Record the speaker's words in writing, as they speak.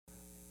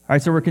All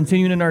right, so we're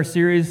continuing in our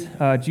series,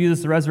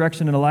 Jesus, the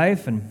Resurrection, and the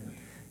Life. And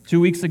 2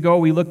 weeks ago,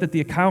 we looked at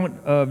the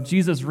account of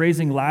Jesus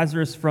raising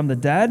Lazarus from the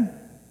dead.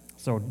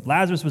 So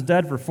Lazarus was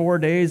dead for 4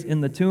 days in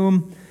the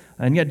tomb,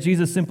 and yet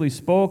Jesus simply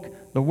spoke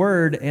the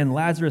word, and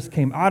Lazarus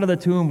came out of the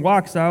tomb,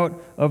 walks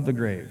out of the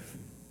grave.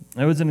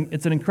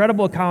 It's an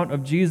incredible account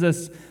of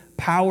Jesus'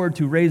 power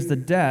to raise the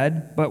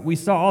dead, but we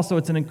saw also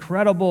it's an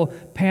incredible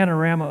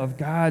panorama of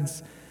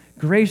God's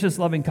gracious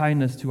loving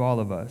kindness to all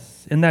of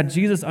us, in that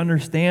Jesus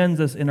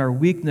understands us in our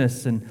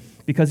weakness, and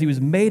because he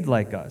was made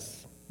like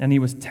us, and he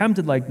was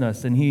tempted like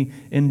us, and he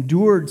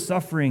endured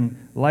suffering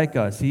like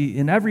us.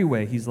 In every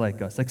way, he's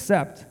like us,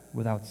 except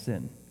without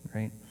sin,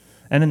 right?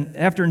 And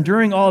after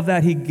enduring all of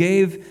that, he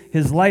gave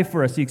his life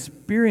for us. He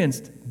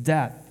experienced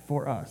death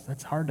for us.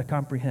 That's hard to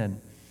comprehend.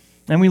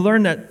 And we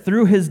learned that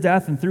through his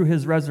death and through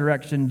his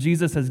resurrection,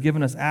 Jesus has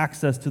given us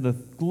access to the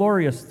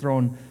glorious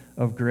throne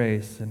of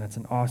grace, and that's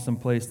an awesome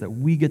place that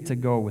we get to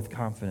go with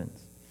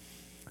confidence.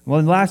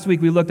 Well, last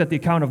week we looked at the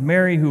account of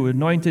Mary, who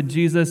anointed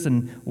Jesus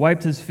and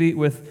wiped his feet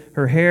with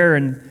her hair,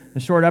 and the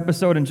short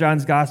episode in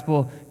John's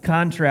Gospel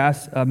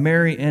contrasts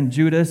Mary and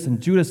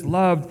Judas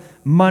loved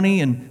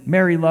money, and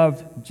Mary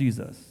loved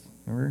Jesus.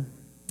 Remember?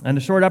 And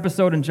the short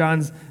episode in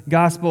John's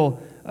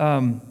Gospel,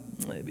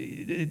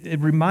 it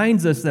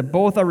reminds us that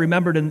both are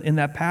remembered in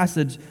that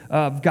passage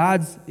of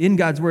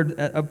God's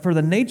Word for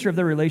the nature of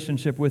their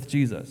relationship with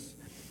Jesus.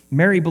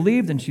 Mary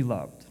believed and she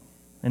loved,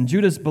 and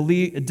Judas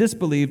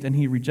disbelieved and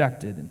he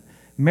rejected. And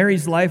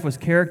Mary's life was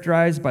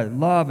characterized by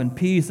love and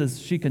peace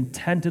as she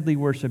contentedly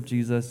worshiped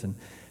Jesus, and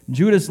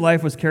Judas'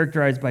 life was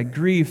characterized by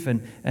grief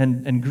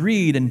and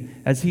greed,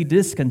 and as he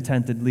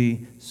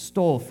discontentedly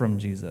stole from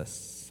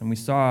Jesus. And we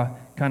saw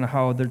kind of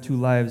how their two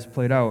lives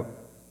played out.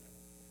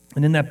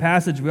 And in that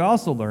passage, we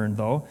also learned,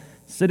 though,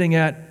 sitting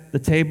at the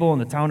table in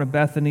the town of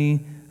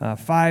Bethany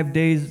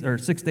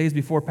 6 days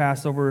before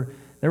Passover,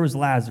 there was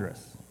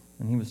Lazarus.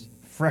 And he was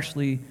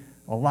freshly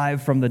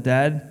alive from the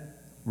dead,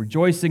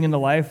 rejoicing in the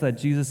life that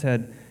Jesus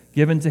had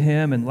given to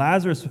him. And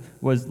Lazarus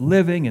was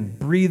living and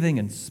breathing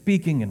and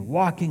speaking and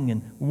walking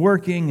and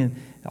working. And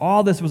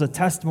all this was a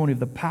testimony of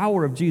the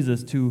power of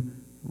Jesus to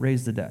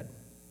raise the dead.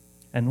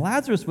 And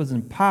Lazarus was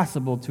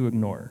impossible to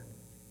ignore.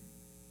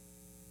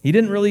 He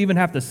didn't really even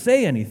have to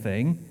say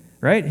anything,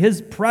 right?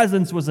 His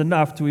presence was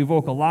enough to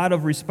evoke a lot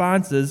of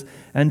responses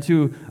and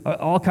to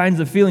all kinds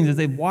of feelings as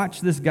they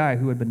watched this guy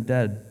who had been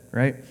dead,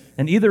 right?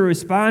 And either a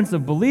response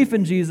of belief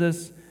in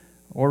Jesus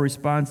or a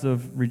response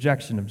of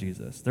rejection of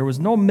Jesus. There was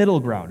no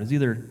middle ground. It was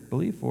either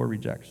belief or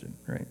rejection,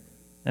 right?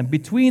 And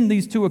between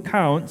these two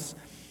accounts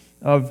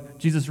of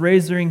Jesus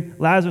raising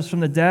Lazarus from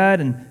the dead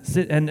and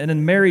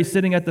then Mary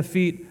sitting at the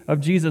feet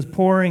of Jesus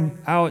pouring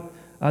out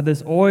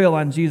this oil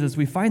on Jesus,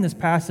 we find this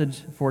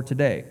passage for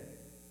today.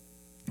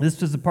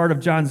 This is a part of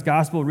John's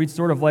Gospel. It reads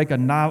sort of like a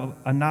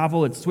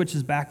novel. It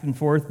switches back and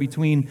forth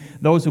between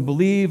those who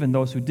believe and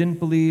those who didn't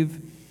believe.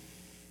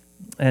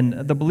 And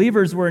the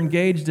believers were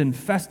engaged in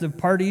festive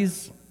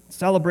parties,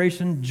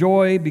 celebration,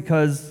 joy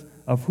because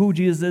of who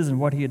Jesus is and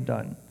what he had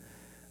done.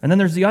 And then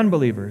there's the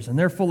unbelievers, and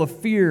they're full of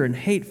fear and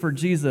hate for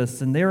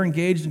Jesus, and they're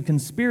engaged in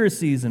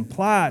conspiracies and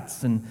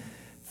plots and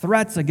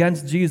threats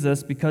against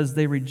Jesus because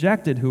they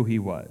rejected who he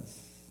was.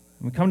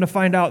 And we come to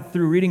find out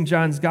through reading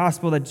John's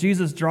Gospel that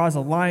Jesus draws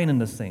a line in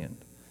the sand.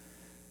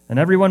 And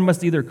everyone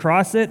must either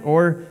cross it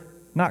or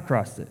not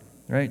cross it,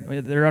 right?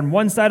 They're on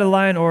one side of the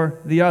line or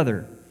the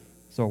other.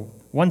 So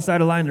one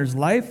side of the line, there's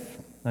life.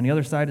 On the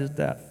other side is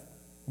death.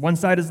 One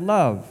side is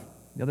love.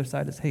 The other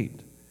side is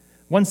hate.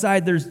 One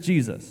side, there's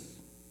Jesus.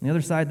 On the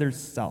other side, there's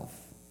self.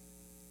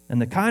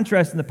 And the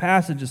contrast in the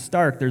passage is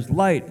stark. There's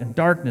light and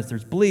darkness.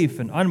 There's belief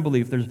and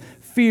unbelief. There's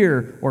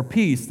fear or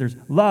peace. There's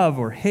love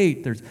or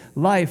hate. There's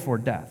life or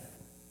death.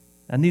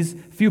 And these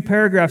few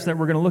paragraphs that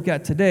we're going to look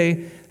at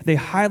today, they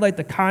highlight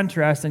the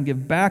contrast and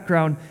give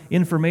background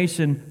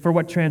information for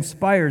what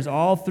transpires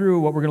all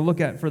through what we're going to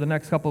look at for the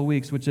next couple of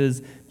weeks, which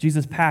is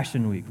Jesus'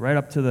 Passion Week, right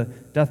up to the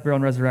death, burial,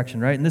 and resurrection,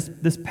 right? And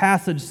this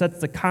passage sets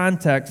the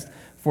context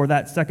for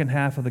that second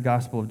half of the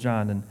Gospel of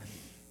John. And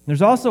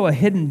there's also a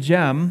hidden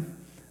gem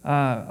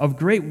of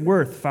great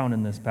worth found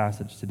in this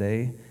passage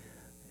today.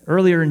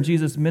 Earlier in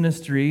Jesus'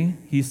 ministry,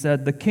 he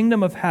said, "The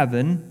kingdom of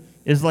heaven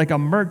is like a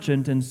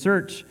merchant in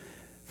search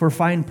for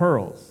fine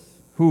pearls,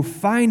 who,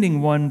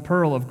 finding one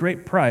pearl of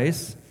great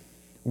price,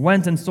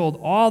 went and sold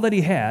all that he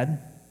had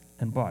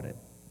and bought it."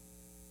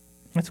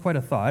 That's quite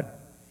a thought.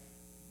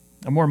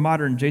 A more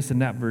modern Jason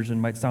Knapp version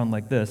might sound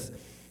like this: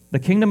 "The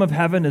kingdom of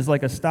heaven is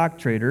like a stock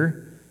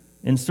trader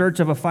in search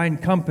of a fine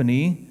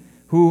company,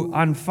 who,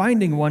 on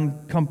finding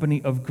one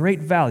company of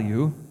great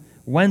value,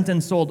 went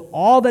and sold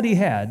all that he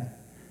had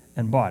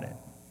and bought it."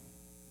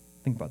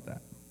 Think about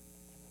that.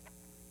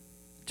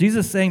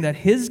 Jesus saying that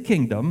his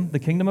kingdom, the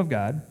kingdom of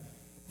God,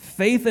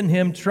 faith in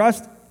him,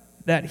 trust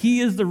that he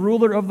is the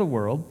ruler of the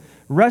world,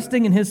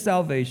 resting in his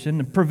salvation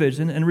and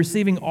provision, and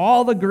receiving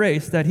all the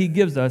grace that he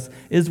gives us,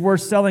 is worth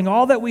selling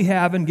all that we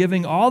have and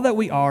giving all that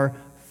we are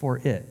for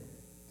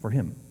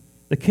him.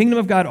 The kingdom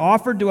of God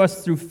offered to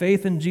us through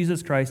faith in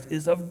Jesus Christ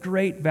is of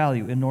great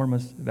value,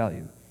 enormous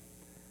value.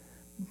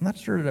 I'm not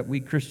sure that we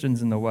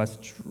Christians in the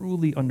West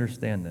truly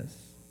understand this,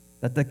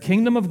 that the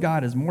kingdom of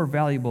God is more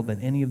valuable than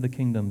any of the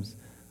kingdoms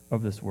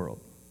of this world.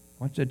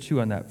 I want you to chew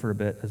on that for a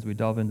bit as we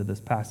delve into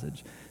this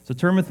passage. So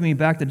turn with me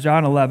back to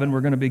John 11.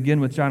 We're going to begin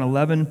with John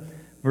 11,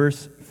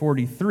 verse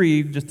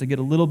 43, just to get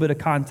a little bit of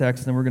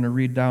context, and then we're going to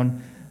read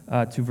down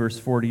to verse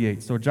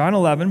 48. So John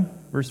 11,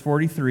 verse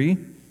 43,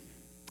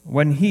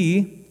 when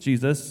he,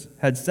 Jesus,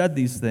 had said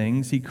these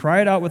things, he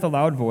cried out with a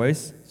loud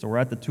voice, so we're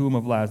at the tomb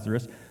of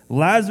Lazarus,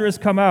 "Lazarus,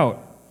 come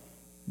out!"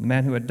 The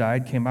man who had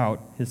died came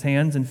out, his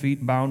hands and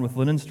feet bound with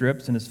linen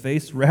strips, and his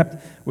face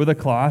wrapped with a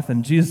cloth.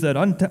 And Jesus said,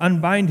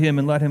 "Unbind him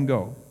and let him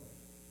go."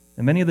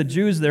 And many of the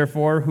Jews,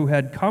 therefore, who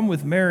had come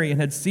with Mary and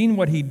had seen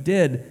what he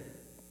did,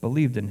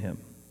 believed in him.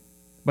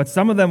 But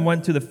some of them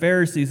went to the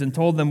Pharisees and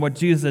told them what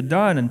Jesus had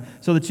done. And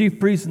so the chief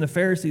priests and the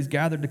Pharisees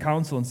gathered the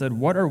council and said,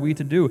 "What are we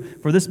to do?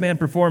 For this man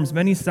performs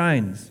many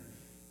signs.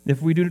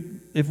 If we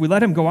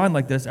let him go on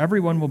like this,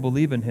 everyone will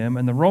believe in him,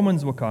 and the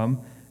Romans will come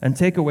and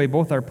take away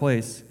both our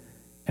place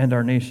and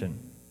our nation."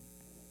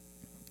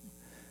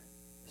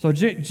 So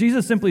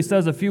Jesus simply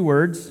says a few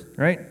words,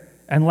 right?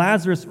 And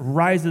Lazarus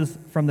rises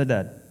from the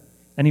dead.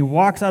 And he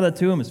walks out of the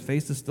tomb. His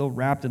face is still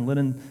wrapped in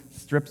linen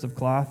strips of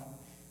cloth.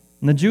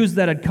 And the Jews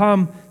that had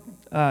come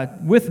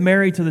with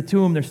Mary to the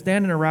tomb, they're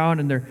standing around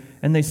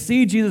and they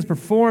see Jesus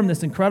perform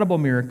this incredible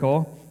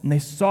miracle, and they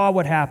saw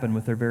what happened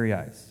with their very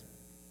eyes.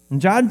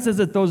 And John says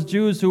that those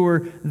Jews who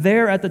were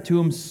there at the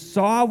tomb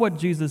saw what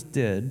Jesus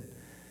did,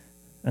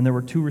 and there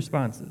were two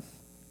responses.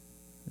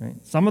 Right?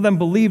 Some of them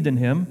believed in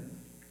him,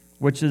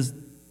 which is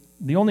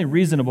the only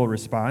reasonable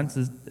response.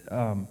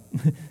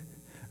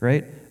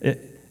 Right?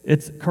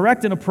 It's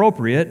correct and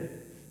appropriate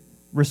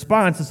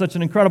response to such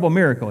an incredible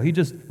miracle. He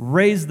just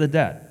raised the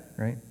dead,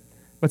 right?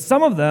 But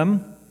some of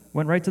them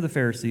went right to the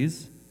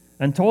Pharisees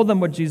and told them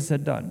what Jesus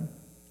had done.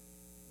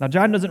 Now,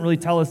 John doesn't really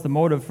tell us the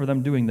motive for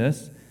them doing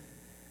this,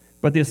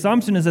 but the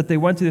assumption is that they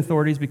went to the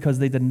authorities because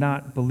they did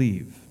not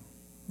believe.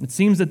 It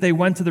seems that they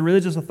went to the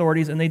religious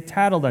authorities and they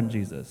tattled on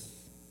Jesus.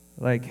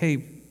 Like,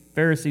 "Hey,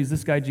 Pharisees,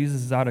 this guy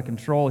Jesus is out of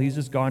control. He's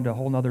just gone to a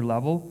whole nother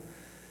level.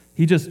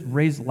 He just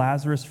raised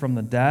Lazarus from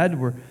the dead.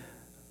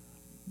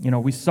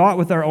 We saw it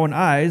with our own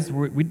eyes.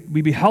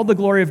 We beheld the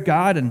glory of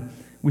God, and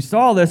we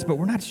saw this, but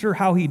we're not sure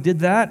how he did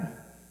that.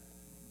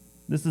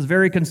 This is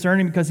very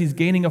concerning because he's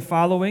gaining a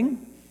following.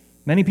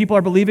 Many people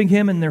are believing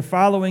him, and they're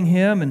following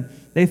him, and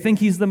they think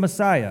he's the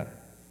Messiah.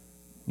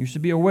 You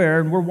should be aware,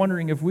 and we're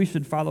wondering if we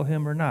should follow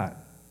him or not."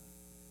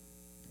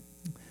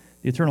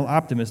 The eternal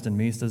optimist in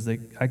me says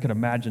that I could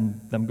imagine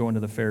them going to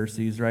the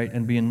Pharisees, right,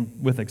 and being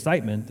with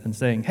excitement and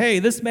saying, "Hey,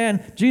 this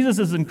man, Jesus,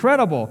 is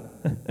incredible.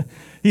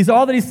 He's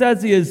all that he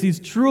says he is. He's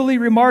truly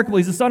remarkable.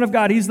 He's the Son of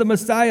God. He's the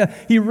Messiah.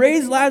 He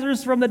raised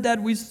Lazarus from the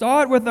dead. We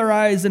saw it with our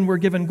eyes, and we're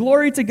giving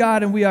glory to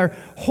God, and we are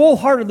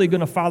wholeheartedly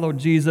going to follow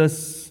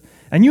Jesus,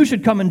 and you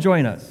should come and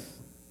join us."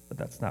 But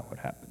that's not what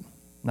happened.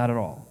 Not at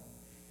all.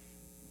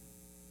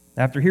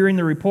 After hearing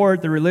the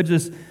report, the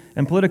religious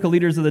and political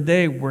leaders of the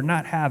day were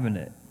not having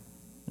it.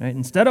 Right?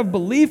 Instead of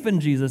belief in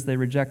Jesus, they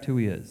reject who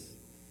he is.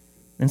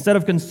 Instead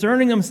of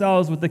concerning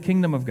themselves with the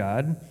kingdom of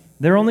God,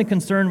 they're only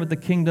concerned with the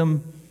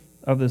kingdom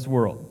of this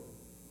world.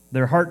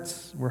 Their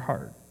hearts were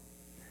hard.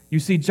 You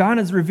see, John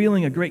is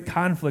revealing a great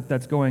conflict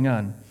that's going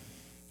on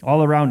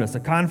all around us, a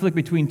conflict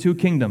between two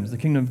kingdoms, the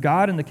kingdom of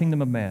God and the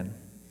kingdom of man,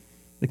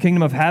 the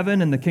kingdom of heaven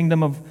and the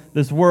kingdom of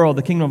this world,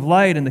 the kingdom of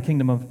light and the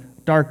kingdom of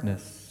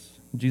darkness.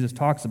 Jesus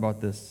talks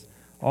about this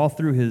all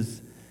through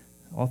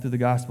the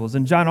Gospels.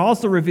 And John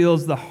also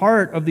reveals the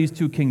heart of these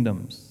two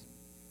kingdoms,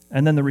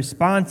 and then the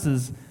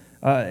responses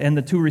and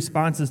the two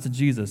responses to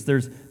Jesus.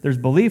 There's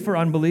belief or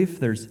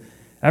unbelief.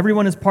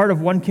 Everyone is part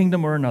of one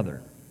kingdom or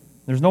another.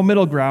 There's no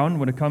middle ground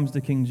when it comes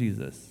to King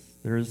Jesus.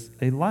 There's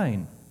a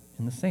line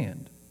in the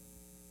sand.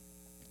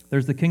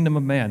 There's the kingdom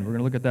of man. We're going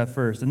to look at that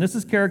first. And this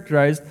is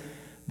characterized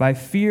by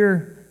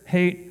fear,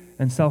 hate,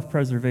 and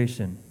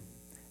self-preservation.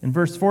 In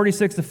verse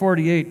 46 to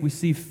 48, we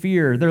see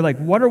fear. They're like,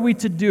 "What are we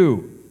to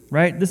do?"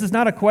 Right? This is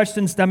not a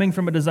question stemming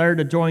from a desire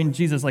to join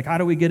Jesus. Like, how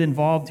do we get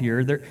involved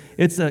here?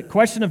 It's a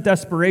question of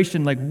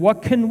desperation. Like,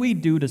 what can we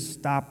do to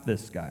stop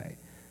this guy?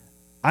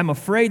 I'm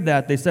afraid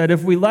that, they said,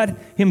 if we let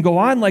him go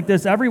on like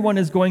this, everyone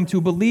is going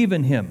to believe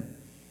in him.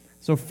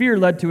 So fear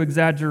led to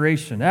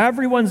exaggeration.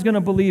 Everyone's going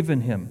to believe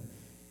in him.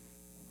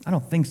 I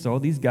don't think so.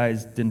 These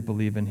guys didn't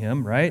believe in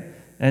him, right?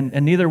 And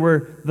neither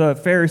were the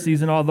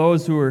Pharisees and all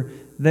those who were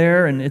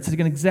there. And it's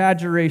an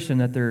exaggeration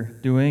that they're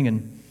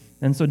doing.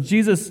 And so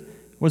Jesus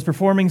was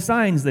performing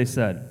signs, they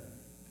said.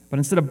 But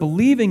instead of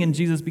believing in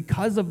Jesus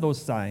because of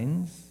those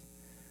signs,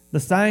 the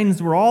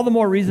signs were all the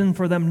more reason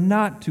for them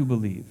not to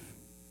believe,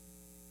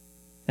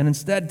 and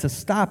instead to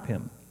stop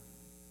him.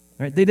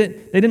 Right? They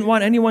didn't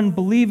want anyone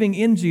believing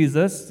in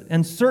Jesus,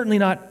 and certainly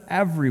not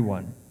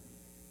everyone.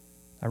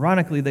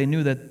 Ironically, they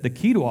knew that the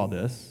key to all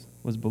this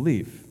was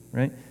belief,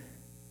 right?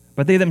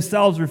 But they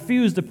themselves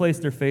refused to place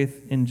their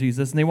faith in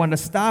Jesus, and they wanted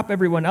to stop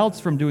everyone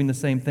else from doing the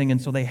same thing,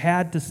 and so they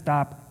had to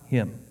stop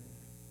him.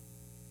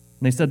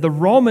 And they said, the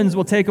Romans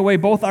will take away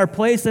both our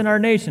place and our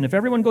nation. If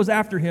everyone goes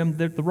after him,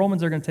 the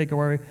Romans are going to take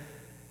away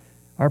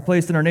our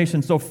place in our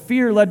nation. So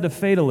fear led to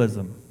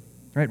fatalism.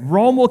 Right?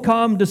 Rome will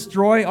come,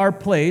 destroy our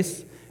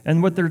place,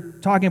 and what they're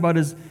talking about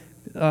is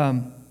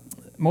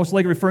most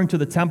likely referring to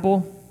the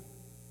temple,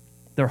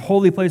 their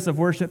holy place of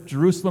worship,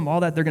 Jerusalem, all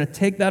that. They're going to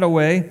take that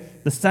away,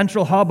 the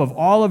central hub of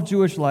all of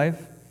Jewish life,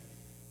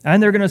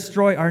 and they're going to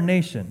destroy our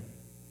nation.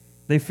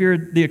 They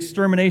feared the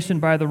extermination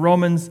by the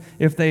Romans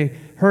if they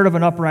heard of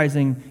an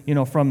uprising,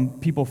 from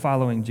people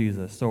following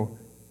Jesus. So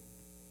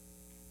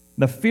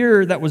the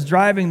fear that was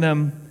driving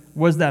them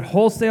was that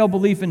wholesale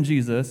belief in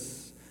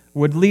Jesus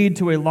would lead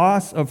to a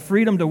loss of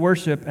freedom to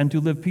worship and to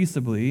live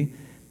peaceably,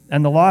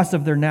 and the loss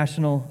of their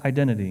national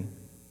identity.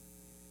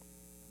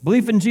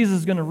 Belief in Jesus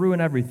is going to ruin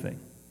everything.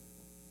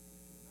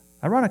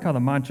 Ironic how the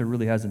mantra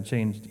really hasn't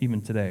changed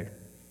even today.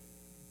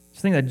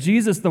 Just think that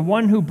Jesus, the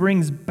one who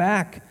brings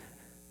back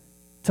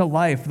to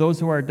life those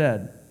who are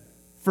dead,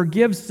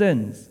 forgives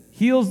sins,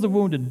 heals the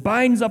wounded,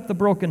 binds up the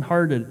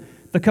brokenhearted,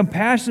 the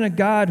compassionate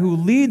God who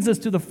leads us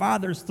to the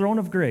Father's throne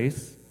of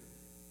grace,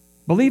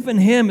 belief in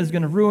Him is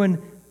going to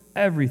ruin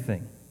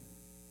everything.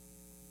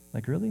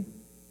 Like, really?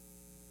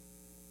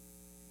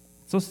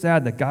 It's so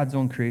sad that God's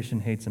own creation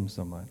hates Him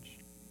so much.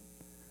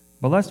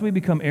 But lest we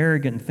become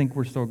arrogant and think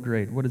we're so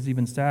great, what is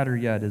even sadder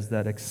yet is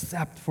that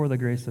except for the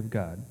grace of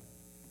God,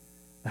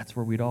 that's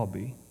where we'd all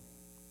be.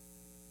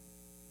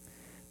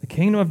 The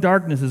kingdom of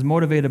darkness is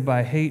motivated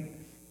by hate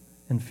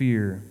and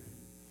fear.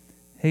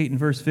 Hate in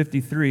verse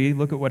 53,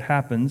 look at what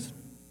happens.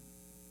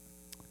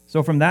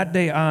 So from that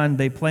day on,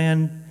 they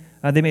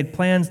made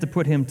plans to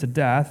put him to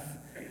death.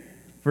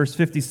 Verse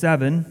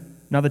 57,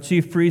 now the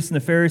chief priests and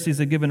the Pharisees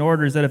had given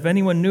orders that if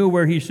anyone knew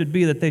where he should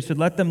be, that they should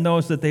let them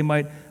know so that they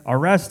might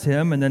arrest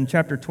him. And then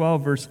chapter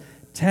 12, verse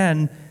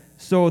 10,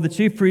 so the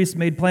chief priests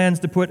made plans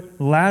to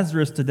put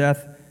Lazarus to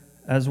death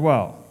as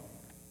well.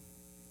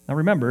 Now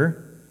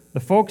remember, the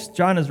folks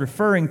John is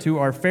referring to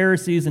are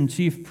Pharisees and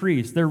chief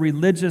priests. They're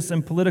religious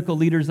and political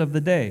leaders of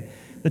the day.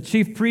 The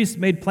chief priests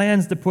made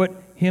plans to put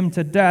him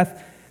to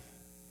death,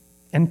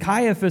 and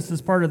Caiaphas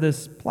is part of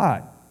this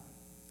plot.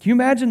 Can you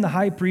imagine the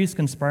high priest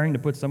conspiring to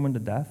put someone to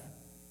death?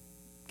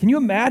 Can you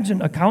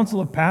imagine a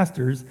council of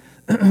pastors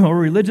or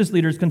religious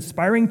leaders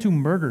conspiring to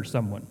murder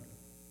someone?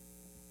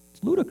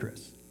 It's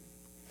ludicrous.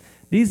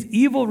 These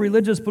evil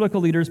religious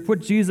political leaders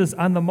put Jesus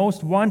on the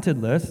most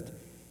wanted list.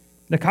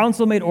 The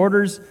council made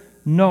orders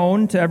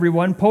known to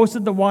everyone,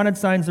 posted the wanted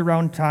signs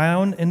around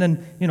town, and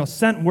then,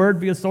 sent word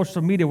via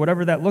social media,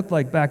 whatever that looked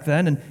like back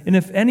then. And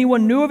if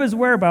anyone knew of his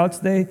whereabouts,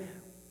 they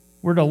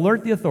were to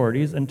alert the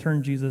authorities and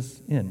turn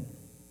Jesus in.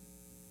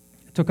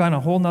 It took on a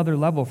whole nother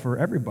level for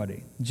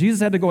everybody.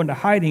 Jesus had to go into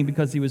hiding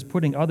because he was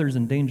putting others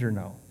in danger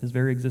now, his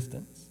very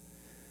existence.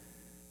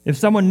 If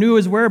someone knew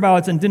his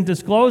whereabouts and didn't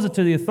disclose it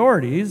to the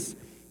authorities,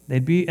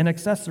 they'd be an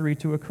accessory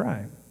to a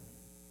crime.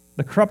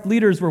 The corrupt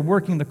leaders were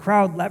working the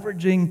crowd,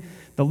 leveraging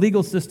the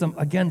legal system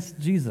against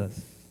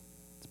Jesus.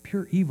 It's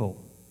pure evil.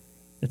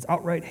 It's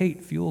outright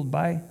hate fueled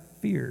by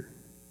fear.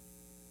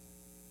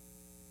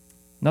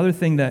 Another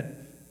thing that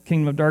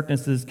kingdom of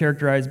darkness is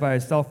characterized by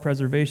is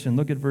self-preservation.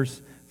 Look at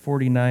verse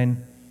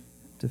 49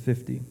 to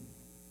 50.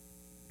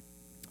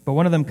 But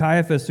one of them,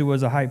 Caiaphas, who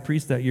was a high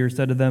priest that year,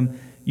 said to them,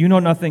 "You know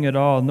nothing at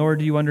all, nor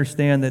do you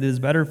understand that it is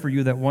better for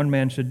you that one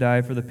man should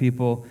die for the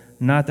people,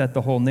 not that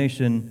the whole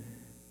nation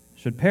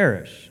should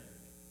perish."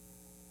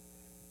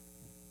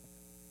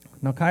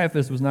 Now,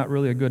 Caiaphas was not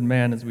really a good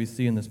man, as we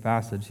see in this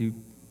passage.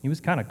 He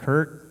was kind of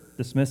curt,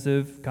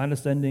 dismissive,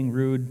 condescending,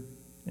 rude,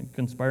 and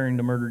conspiring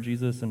to murder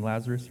Jesus and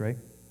Lazarus, right?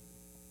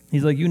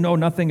 He's like, "You know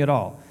nothing at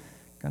all."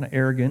 Kind of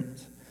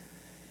arrogant.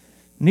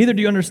 "Neither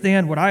do you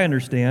understand what I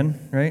understand,"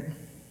 right?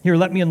 "Here,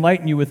 let me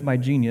enlighten you with my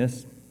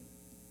genius."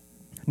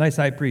 Nice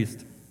high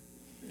priest.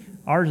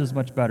 Ours is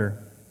much better.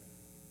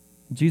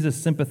 Jesus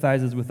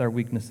sympathizes with our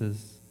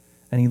weaknesses,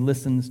 and he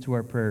listens to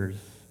our prayers,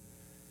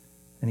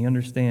 and he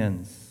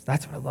understands.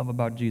 That's what I love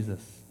about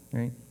Jesus,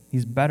 right?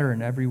 He's better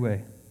in every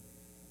way.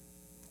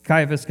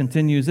 Caiaphas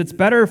continues, "It's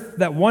better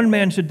that one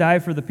man should die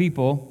for the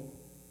people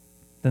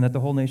than that the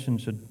whole nation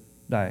should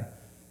die."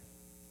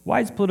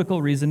 Wise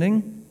political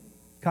reasoning.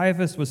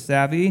 Caiaphas was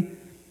savvy.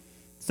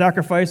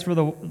 Sacrifice for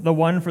the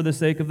one for the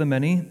sake of the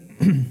many.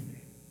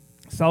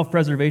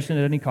 Self-preservation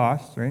at any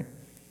cost, right?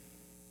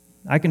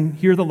 I can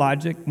hear the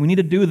logic. We need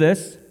to do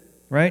this,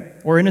 right?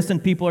 Or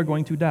innocent people are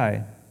going to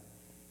die.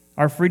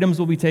 Our freedoms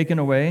will be taken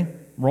away.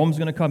 Rome's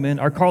going to come in.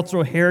 Our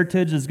cultural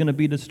heritage is going to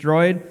be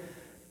destroyed.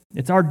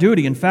 It's our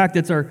duty. In fact,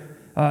 it's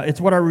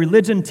what our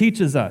religion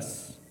teaches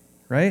us,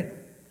 right?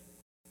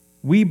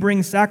 We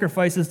bring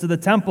sacrifices to the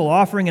temple,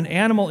 offering an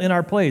animal in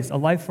our place, a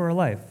life for a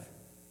life.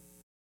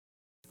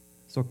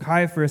 So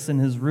Caiaphas, in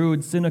his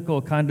rude,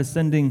 cynical,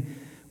 condescending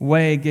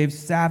way, gave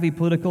savvy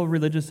political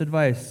religious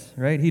advice,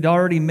 right? He'd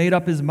already made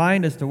up his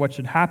mind as to what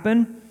should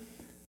happen.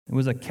 It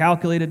was a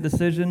calculated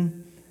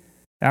decision,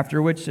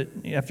 after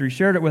he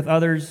shared it with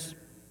others,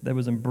 that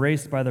was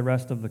embraced by the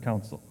rest of the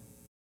council.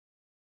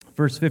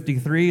 Verse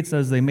 53, it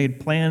says they made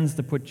plans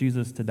to put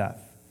Jesus to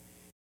death.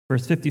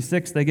 Verse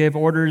 56, they gave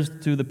orders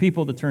to the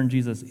people to turn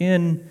Jesus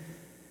in.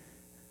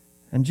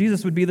 And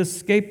Jesus would be the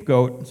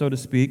scapegoat, so to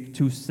speak,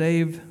 to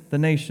save the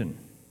nation.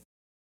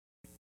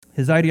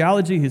 His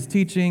ideology, his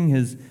teaching,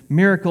 his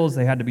miracles,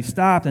 they had to be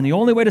stopped, and the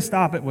only way to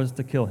stop it was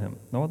to kill him.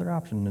 No other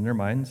option in their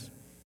minds.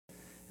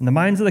 In the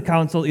minds of the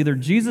council, either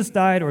Jesus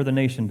died or the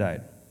nation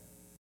died.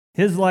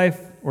 His life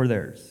or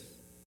theirs.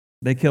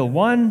 They kill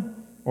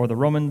one or the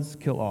Romans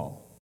kill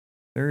all.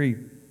 Very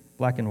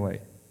black and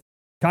white.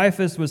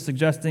 Caiaphas was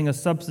suggesting a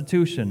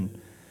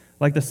substitution,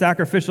 like the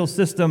sacrificial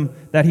system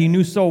that he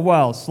knew so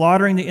well,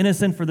 slaughtering the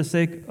innocent for the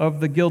sake of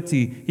the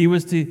guilty. He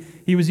was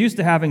used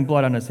to having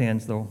blood on his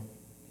hands, though.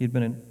 He'd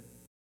been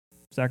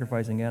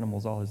sacrificing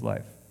animals all his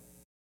life.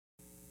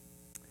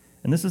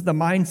 And this is the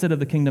mindset of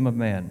the kingdom of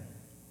man.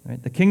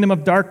 Right? The kingdom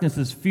of darkness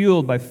is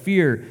fueled by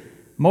fear,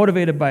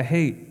 motivated by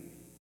hate,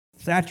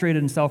 saturated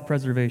in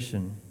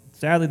self-preservation.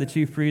 Sadly, the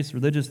chief priests,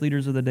 religious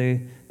leaders of the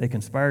day, they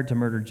conspired to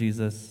murder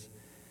Jesus.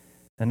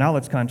 And now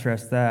let's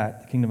contrast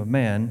that, the kingdom of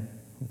man,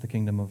 with the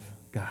kingdom of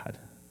God.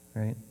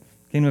 Right?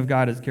 The kingdom of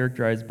God is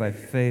characterized by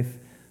faith,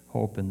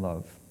 hope, and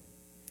love.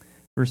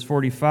 Verse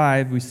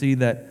 45, we see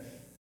that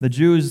the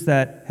Jews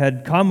that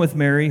had come with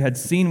Mary had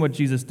seen what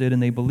Jesus did,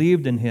 and they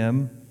believed in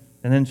him.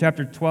 And then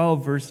chapter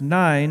 12, verse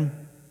 9,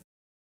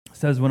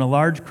 says, when a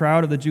large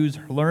crowd of the Jews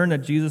learned that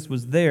Jesus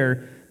was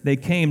there, they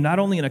came not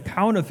only on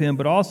account of him,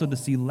 but also to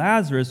see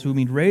Lazarus, whom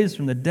he'd raised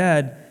from the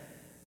dead.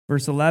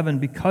 Verse 11,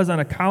 because on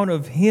account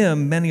of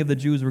him, many of the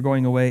Jews were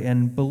going away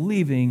and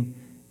believing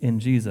in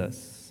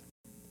Jesus.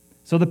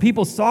 So the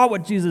people saw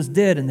what Jesus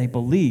did, and they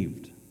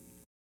believed.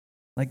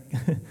 Like,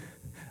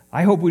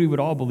 I hope we would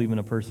all believe in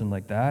a person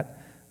like that.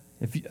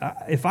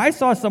 If I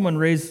saw someone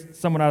raise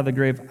someone out of the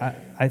grave,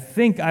 I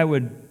think I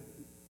would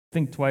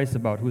think twice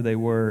about who they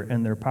were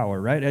and their power,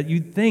 right?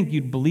 You'd think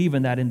you'd believe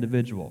in that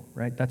individual,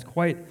 right? That's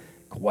quite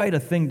a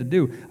thing to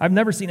do. I've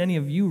never seen any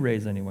of you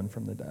raise anyone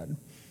from the dead.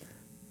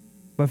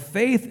 But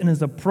faith in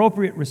his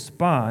appropriate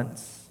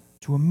response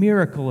to a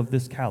miracle of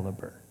this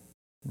caliber,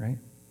 right?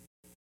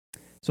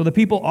 So the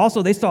people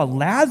also, they saw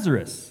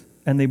Lazarus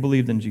and they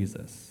believed in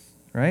Jesus.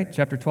 Right?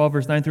 Chapter 12,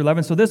 verse 9 through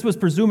 11. So this was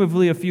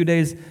presumably a few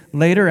days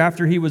later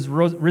after he was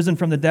risen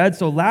from the dead.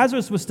 So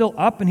Lazarus was still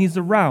up and he's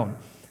around.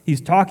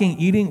 He's talking,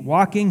 eating,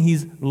 walking.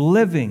 He's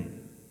living.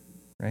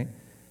 Right?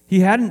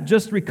 He hadn't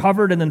just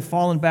recovered and then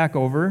fallen back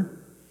over.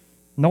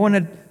 No one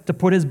had to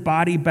put his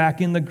body back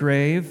in the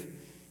grave.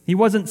 He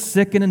wasn't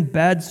sick and in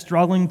bed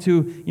struggling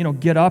to,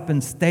 get up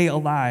and stay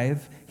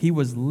alive. He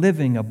was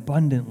living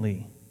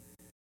abundantly.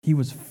 He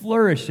was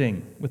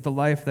flourishing with the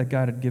life that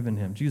God had given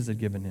him, Jesus had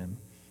given him.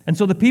 And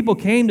so the people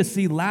came to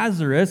see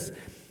Lazarus,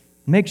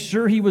 make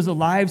sure he was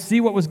alive, see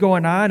what was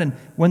going on. And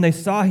when they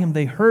saw him,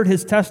 they heard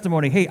his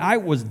testimony. Hey, I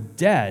was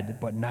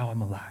dead, but now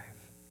I'm alive.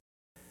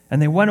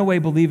 And they went away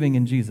believing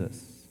in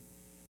Jesus.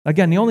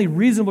 Again, the only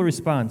reasonable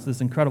response to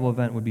this incredible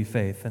event would be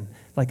faith. And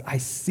I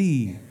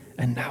see,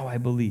 and now I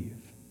believe.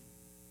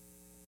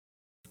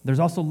 There's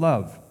also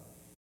love.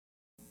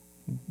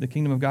 The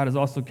kingdom of God is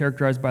also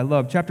characterized by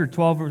love. Chapter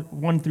 12,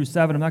 1 through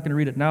 7, I'm not going to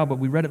read it now, but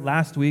we read it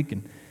last week.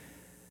 And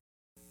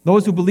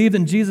those who believed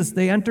in Jesus,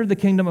 they entered the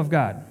kingdom of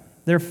God.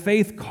 Their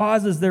faith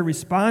causes their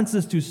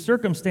responses to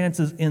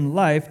circumstances in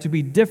life to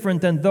be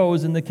different than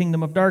those in the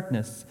kingdom of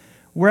darkness.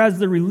 Whereas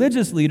the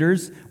religious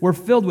leaders were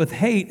filled with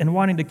hate and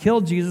wanting to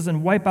kill Jesus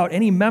and wipe out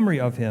any memory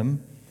of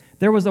him,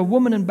 there was a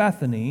woman in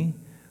Bethany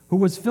who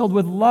was filled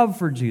with love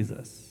for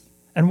Jesus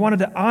and wanted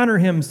to honor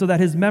him so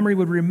that his memory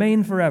would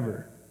remain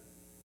forever.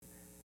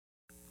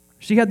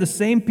 She had the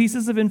same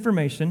pieces of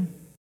information.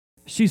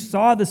 She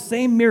saw the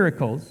same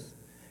miracles.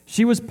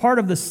 She was part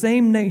of the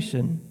same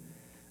nation,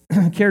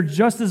 cared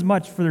just as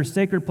much for their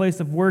sacred place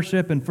of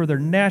worship and for their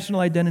national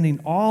identity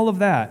and all of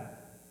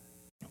that.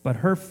 But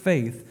her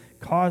faith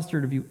caused her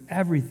to view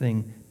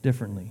everything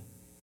differently,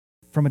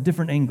 from a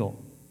different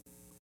angle.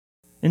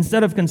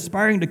 Instead of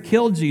conspiring to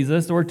kill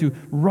Jesus or to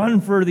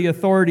run for the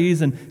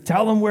authorities and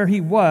tell them where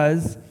he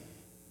was,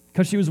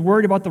 because she was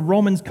worried about the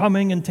Romans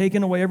coming and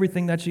taking away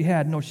everything that she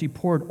had, no, she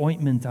poured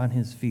ointment on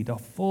his feet, a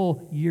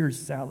full year's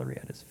salary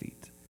at his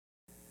feet.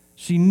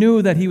 She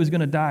knew that he was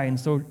going to die,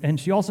 and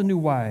she also knew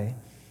why.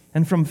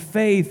 And from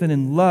faith and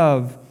in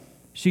love,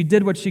 she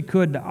did what she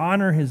could to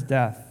honor his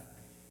death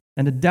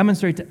and to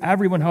demonstrate to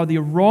everyone how the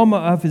aroma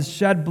of his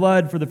shed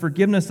blood for the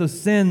forgiveness of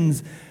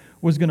sins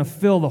was going to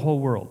fill the whole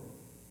world.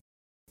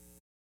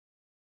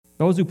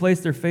 Those who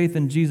place their faith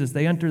in Jesus,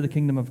 they enter the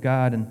kingdom of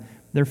God, and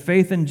their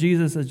faith in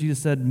Jesus, as Jesus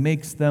said,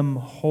 makes them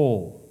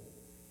whole.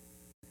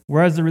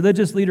 Whereas the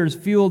religious leaders,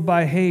 fueled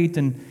by hate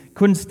and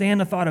couldn't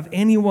stand the thought of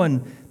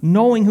anyone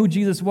knowing who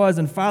Jesus was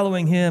and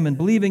following him and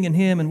believing in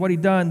him and what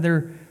he'd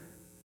done,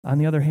 on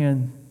the other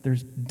hand,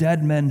 there's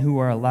dead men who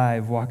are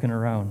alive walking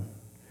around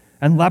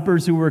and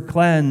lepers who were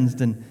cleansed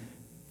and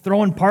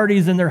throwing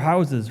parties in their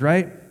houses,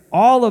 right?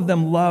 All of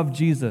them loved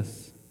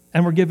Jesus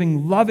and were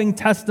giving loving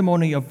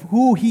testimony of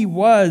who he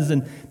was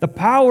and the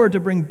power to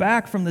bring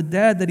back from the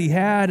dead that he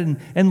had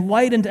and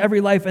light into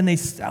every life, and they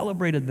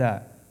celebrated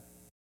that.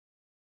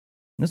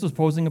 And this was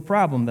posing a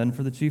problem then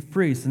for the chief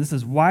priests, and this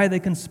is why they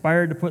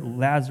conspired to put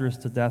Lazarus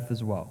to death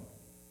as well.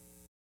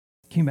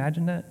 Can you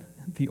imagine that?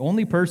 the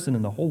only person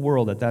in the whole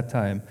world at that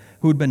time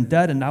who had been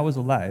dead and now was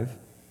alive,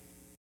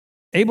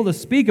 able to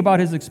speak about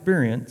his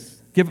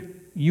experience, give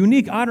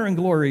unique honor and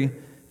glory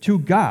to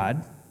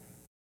God,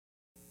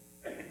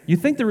 you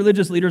think the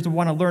religious leaders would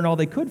want to learn all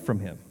they could from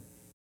him,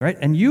 right?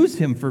 And use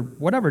him for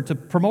whatever, to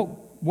promote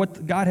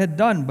what God had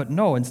done. But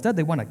no, instead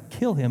they want to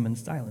kill him and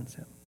silence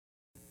him.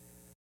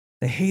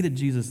 They hated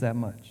Jesus that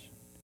much.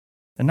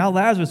 And now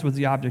Lazarus was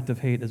the object of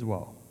hate as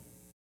well.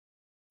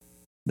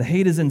 The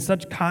hate is in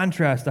such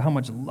contrast to how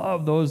much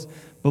love those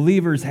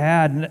believers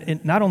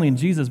had, not only in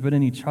Jesus, but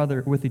in each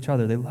other, with each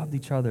other. They loved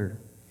each other.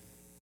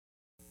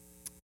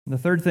 The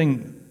third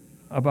thing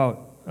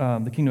about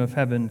the kingdom of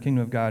heaven,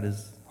 kingdom of God,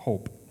 is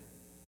hope.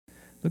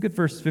 Look at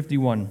verse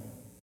 51.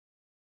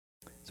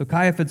 So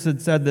Caiaphas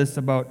had said this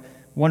about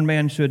one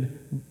man should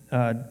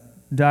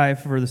die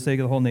for the sake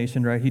of the whole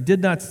nation, right? He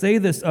did not say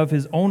this of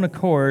his own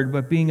accord,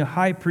 but being a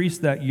high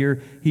priest that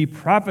year, he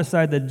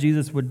prophesied that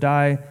Jesus would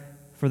die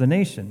for the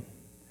nation.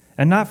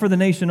 And not for the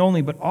nation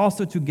only, but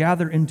also to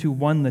gather into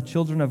one the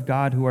children of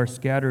God who are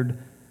scattered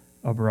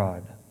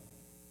abroad.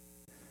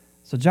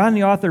 So John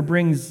the author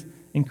brings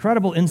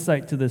incredible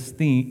insight to this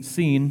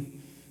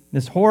scene,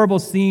 this horrible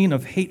scene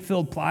of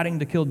hate-filled plotting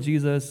to kill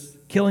Jesus,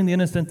 killing the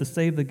innocent to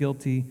save the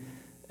guilty,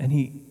 and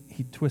he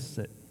twists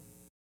it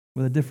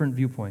with a different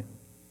viewpoint.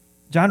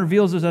 John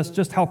reveals to us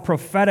just how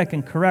prophetic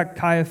and correct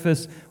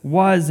Caiaphas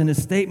was in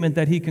his statement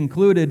that he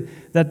concluded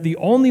that the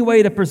only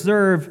way to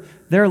preserve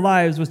their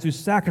lives was to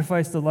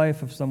sacrifice the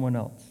life of someone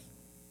else.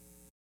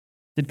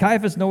 Did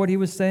Caiaphas know what he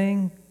was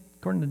saying?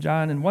 According to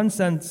John, in one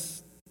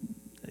sense,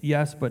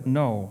 yes, but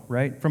no,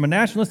 right? From a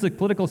nationalistic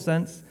political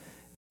sense,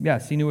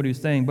 yes, he knew what he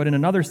was saying, but in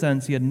another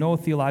sense, he had no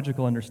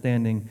theological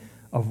understanding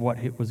of what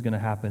was going to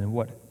happen and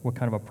what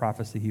kind of a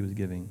prophecy he was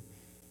giving.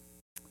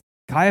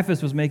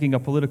 Caiaphas was making a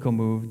political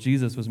move.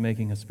 Jesus was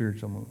making a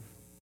spiritual move.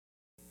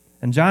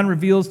 And John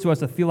reveals to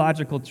us a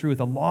theological truth,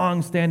 a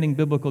long-standing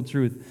biblical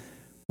truth.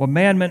 What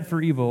man meant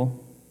for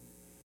evil,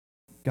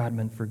 God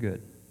meant for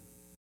good.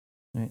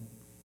 Right?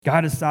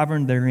 God is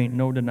sovereign. There ain't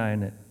no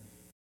denying it.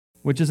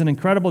 Which is an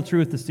incredible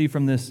truth to see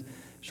from this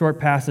short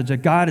passage,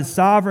 that God is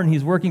sovereign.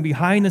 He's working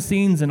behind the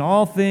scenes in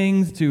all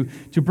things to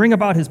bring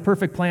about his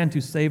perfect plan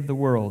to save the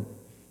world.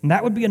 And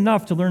that would be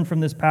enough to learn from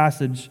this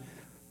passage,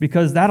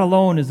 because that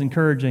alone is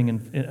encouraging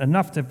and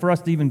enough for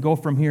us to even go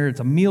from here. It's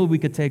a meal we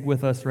could take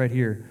with us right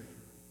here.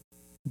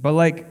 But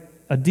like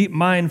a deep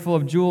mine full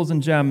of jewels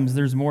and gems,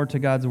 there's more to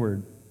God's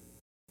word.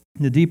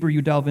 The deeper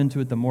you delve into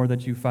it, the more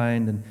that you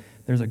find. And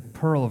there's a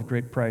pearl of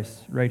great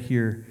price right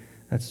here.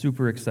 That's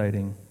super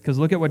exciting. Because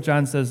look at what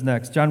John says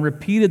next. John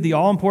repeated the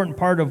all-important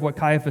part of what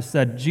Caiaphas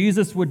said.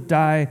 Jesus would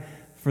die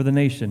for the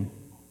nation.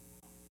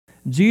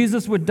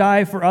 Jesus would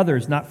die for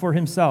others, not for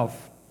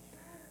himself.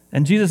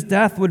 And Jesus'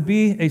 death would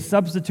be a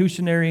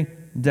substitutionary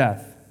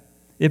death.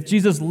 If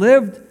Jesus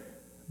lived,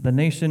 the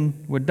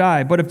nation would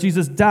die. But if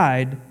Jesus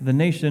died, the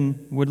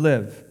nation would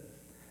live.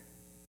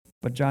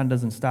 But John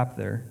doesn't stop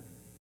there.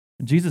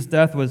 Jesus'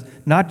 death was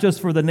not just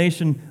for the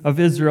nation of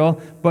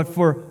Israel, but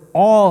for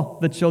all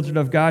the children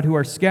of God who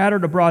are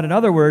scattered abroad. In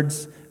other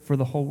words, for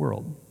the whole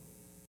world.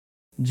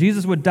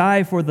 Jesus would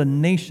die for the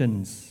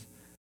nations,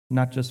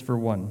 not just for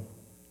one.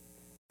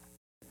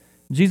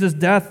 Jesus'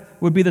 death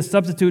would be the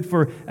substitute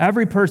for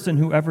every person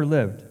who ever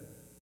lived.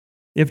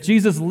 If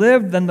Jesus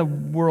lived, then the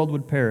world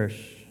would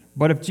perish.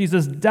 But if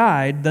Jesus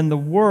died, then the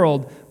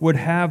world would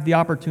have the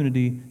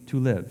opportunity to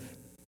live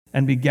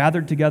and be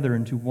gathered together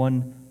into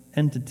one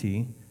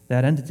entity,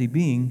 that entity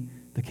being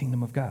the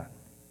kingdom of God.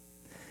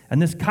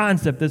 And this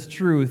concept, this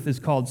truth, is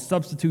called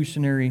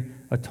substitutionary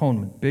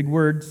atonement. Big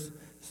words,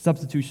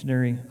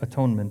 substitutionary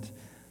atonement.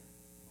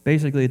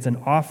 Basically, it's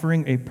an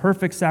offering a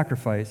perfect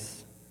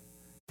sacrifice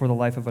for the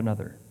life of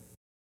another.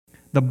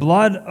 The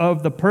blood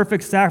of the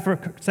perfect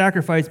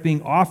sacrifice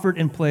being offered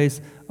in place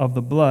of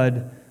the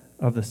blood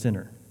of the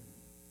sinner.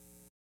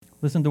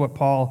 Listen to what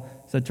Paul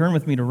said. Turn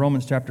with me to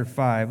Romans chapter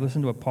 5.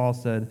 Listen to what Paul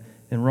said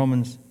in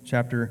Romans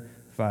chapter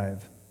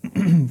 5,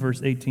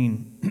 verse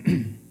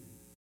 18.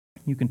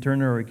 You can turn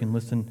there or you can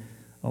listen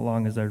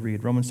along as I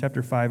read. Romans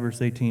chapter 5,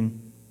 verse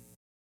 18.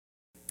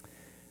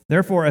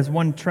 Therefore, as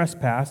one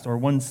trespass, or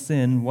one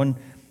sin, one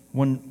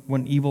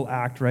evil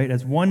act, right?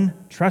 As one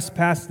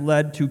trespass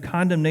led to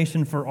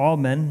condemnation for all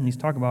men, and he's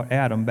talking about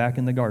Adam back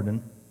in the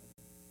garden,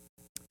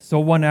 so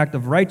one act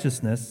of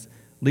righteousness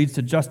leads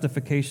to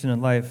justification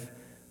and life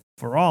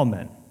for all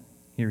men.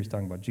 Here he's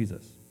talking about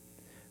Jesus.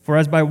 For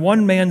as by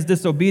one man's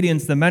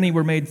disobedience the many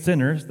were made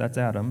sinners, that's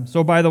Adam,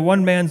 so by the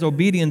one man's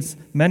obedience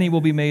many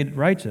will be made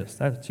righteous,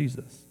 that's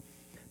Jesus.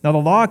 Now the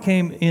law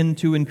came in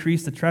to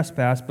increase the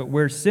trespass, but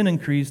where sin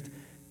increased,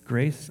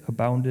 grace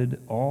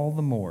abounded all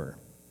the more.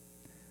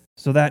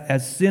 So that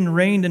as sin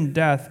reigned in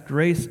death,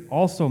 grace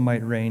also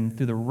might reign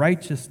through the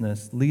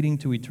righteousness leading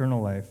to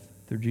eternal life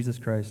through Jesus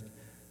Christ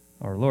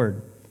our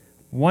Lord.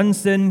 One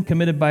sin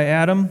committed by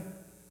Adam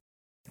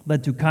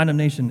led to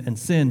condemnation and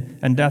sin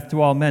and death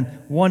to all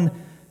men. One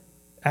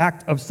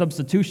act of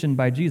substitution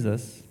by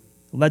Jesus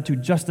led to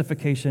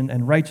justification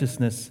and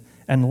righteousness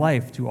and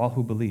life to all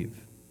who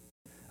believe.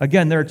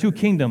 Again, there are two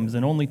kingdoms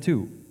and only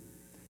two.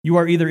 You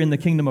are either in the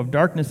kingdom of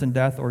darkness and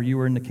death, or you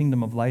are in the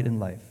kingdom of light and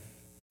life.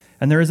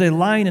 And there is a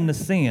line in the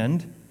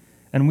sand,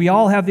 and we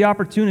all have the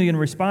opportunity and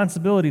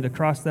responsibility to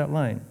cross that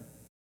line.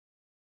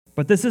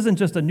 But this isn't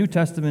just a New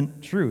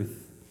Testament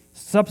truth.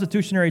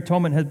 Substitutionary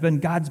atonement has been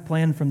God's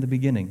plan from the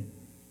beginning.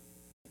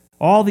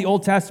 All the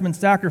Old Testament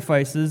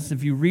sacrifices,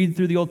 if you read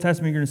through the Old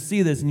Testament, you're going to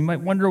see this, and you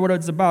might wonder what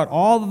it's about.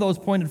 All of those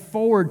pointed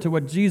forward to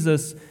what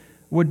Jesus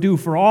would do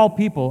for all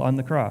people on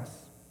the cross.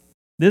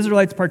 The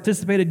Israelites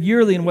participated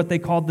yearly in what they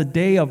called the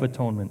Day of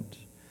Atonement.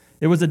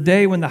 It was a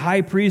day when the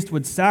high priest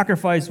would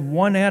sacrifice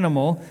one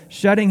animal,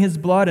 shedding his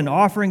blood and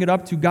offering it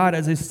up to God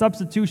as a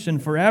substitution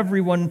for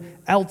everyone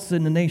else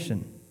in the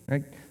nation.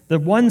 Right? The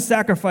one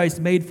sacrifice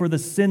made for the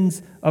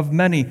sins of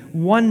many,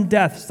 one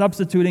death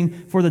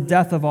substituting for the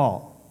death of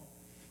all.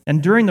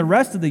 And during the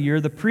rest of the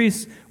year, the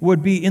priests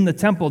would be in the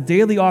temple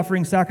daily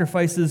offering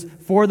sacrifices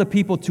for the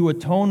people to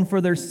atone for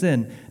their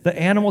sin. The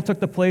animal took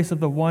the place of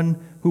the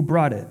one who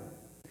brought it.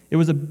 It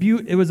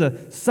was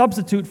a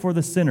substitute for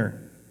the sinner.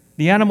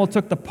 The animal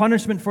took the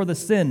punishment for the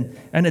sin,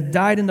 and it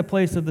died in the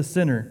place of the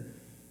sinner.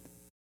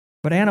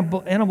 But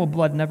animal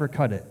blood never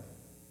cut it.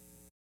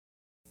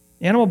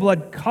 Animal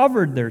blood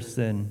covered their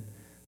sin,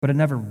 but it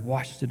never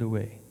washed it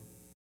away.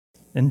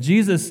 And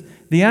Jesus,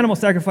 the animal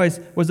sacrifice,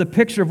 was a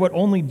picture of what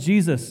only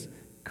Jesus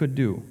could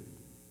do.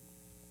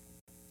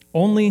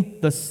 Only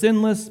the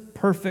sinless,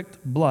 perfect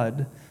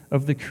blood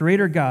of the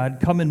Creator God,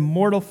 come in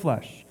mortal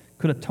flesh,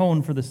 could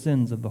atone for the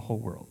sins of the whole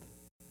world.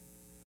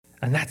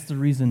 And that's the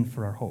reason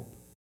for our hope.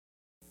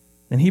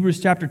 In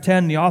Hebrews chapter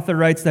 10, the author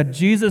writes that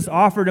Jesus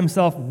offered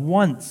himself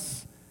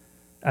once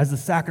as a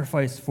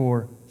sacrifice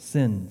for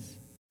sins.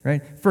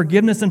 Right?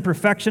 Forgiveness and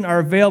perfection are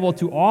available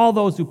to all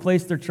those who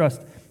place their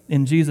trust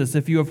in Jesus.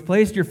 If you have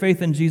placed your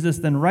faith in Jesus,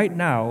 then right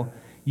now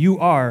you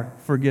are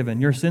forgiven.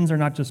 Your sins are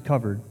not just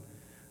covered,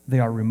 they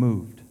are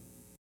removed.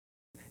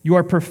 You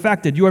are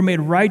perfected. You are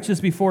made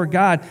righteous before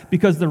God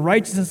because the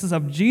righteousness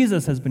of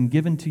Jesus has been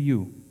given to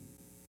you.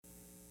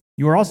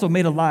 You are also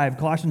made alive.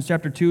 Colossians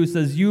chapter 2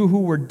 says, you who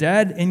were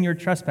dead in your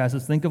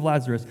trespasses, think of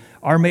Lazarus,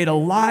 are made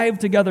alive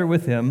together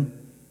with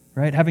him,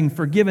 right? Having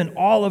forgiven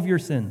all of your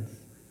sins.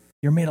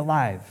 You're made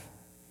alive.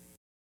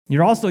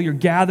 You're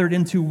gathered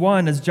into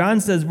one. As John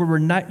says, we're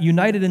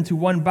united into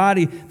one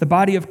body, the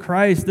body of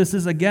Christ. This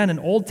is, again, an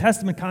Old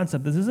Testament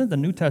concept. This isn't the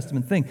New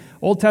Testament thing.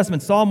 Old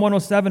Testament, Psalm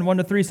 107,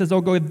 1-3 says, oh,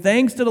 give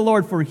thanks to the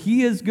Lord, for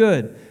he is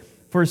good,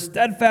 for his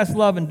steadfast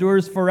love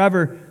endures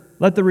forever.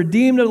 Let the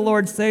redeemed of the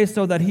Lord say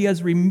so, that he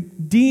has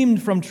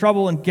redeemed from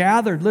trouble and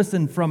gathered,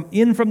 listen, from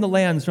the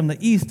lands, from the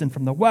east and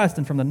from the west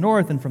and from the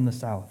north and from the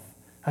south.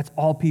 That's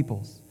all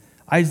peoples.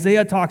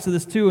 Isaiah talks to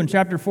this too. In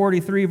chapter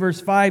 43,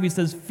 verse 5, he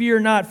says, fear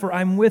not, for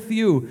I'm with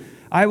you.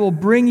 I will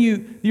bring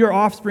you your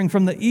offspring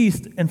from the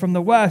east and from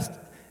the west.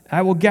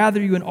 I will gather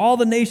you, and all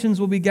the nations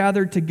will be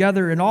gathered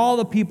together, and all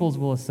the peoples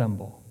will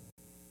assemble.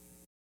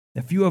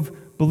 If you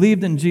have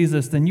believed in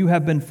Jesus, then you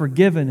have been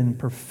forgiven and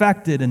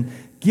perfected and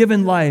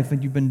given life,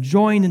 and you've been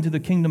joined into the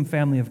kingdom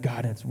family of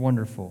God. It's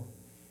wonderful.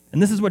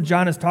 And this is what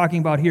John is talking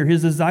about here.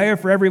 His desire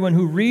for everyone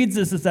who reads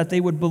this is that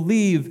they would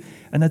believe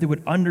and that they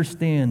would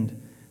understand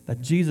that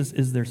Jesus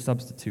is their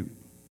substitute.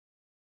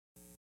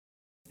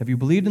 Have you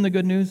believed in the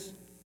good news?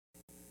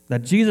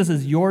 That Jesus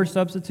is your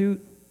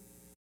substitute?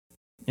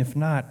 If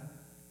not,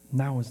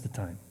 now is the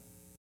time.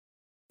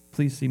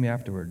 Please see me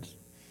afterwards.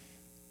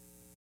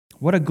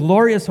 What a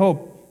glorious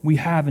hope we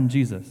have in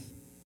Jesus.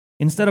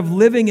 Instead of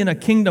living in a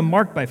kingdom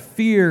marked by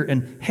fear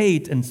and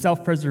hate and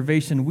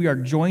self-preservation, we are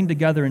joined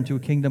together into a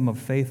kingdom of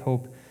faith,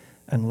 hope,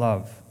 and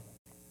love.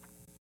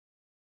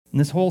 And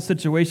this whole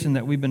situation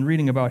that we've been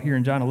reading about here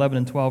in John 11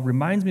 and 12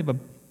 reminds me of a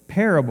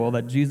parable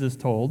that Jesus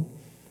told.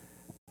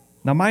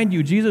 Now, mind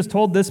you, Jesus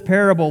told this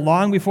parable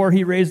long before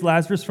he raised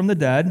Lazarus from the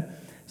dead.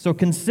 So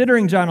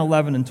considering John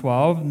 11 and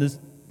 12,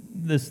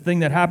 this thing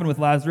that happened with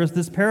Lazarus,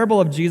 this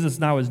parable of Jesus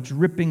now is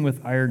dripping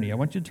with irony. I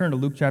want you to turn to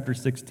Luke chapter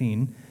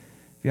 16.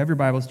 If you have your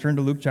Bibles, turn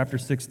to Luke chapter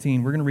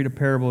 16. We're going to read a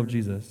parable of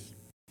Jesus.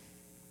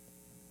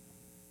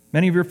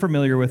 Many of you are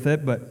familiar with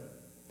it, but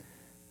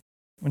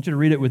I want you to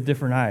read it with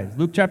different eyes.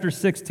 Luke chapter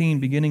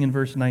 16, beginning in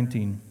verse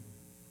 19.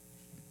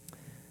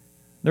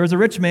 There was a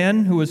rich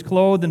man who was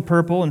clothed in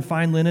purple and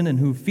fine linen and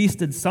who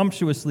feasted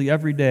sumptuously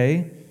every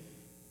day.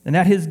 And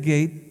at his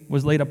gate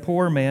was laid a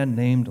poor man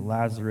named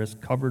Lazarus,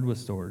 covered with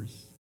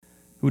sores,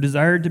 who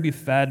desired to be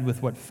fed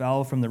with what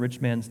fell from the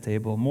rich man's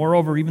table.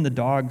 Moreover, even the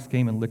dogs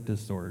came and licked his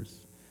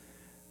sores.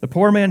 The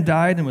poor man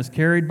died and was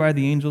carried by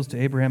the angels to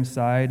Abraham's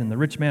side, and the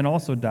rich man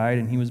also died,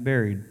 and he was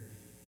buried.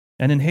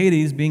 And in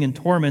Hades, being in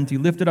torment, he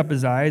lifted up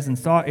his eyes and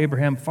saw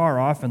Abraham far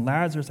off and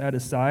Lazarus at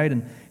his side,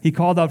 and he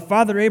called out,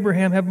 Father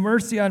Abraham, have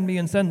mercy on me,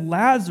 and send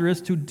Lazarus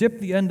to dip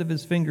the end of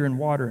his finger in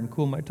water and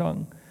cool my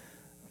tongue,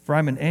 for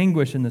I'm in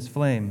anguish in this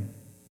flame.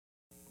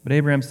 But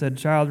Abraham said,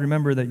 Child,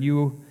 remember that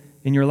you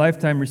in your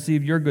lifetime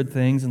received your good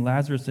things, and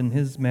Lazarus in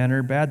his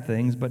manner bad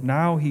things, but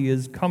now he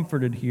is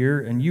comforted here,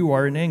 and you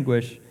are in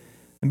anguish.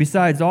 And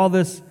besides all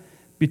this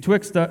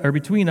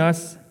between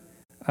us,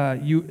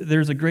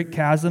 there's a great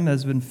chasm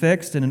has been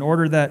fixed, and in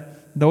order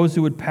that those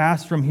who would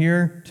pass from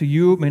here to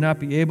you may not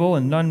be able,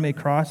 and none may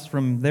cross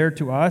from there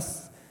to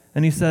us.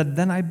 And he said,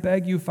 then I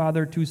beg you,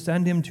 Father, to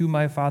send him to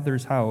my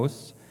father's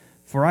house,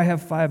 for I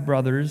have 5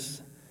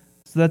 brothers,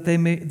 so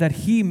that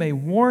he may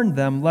warn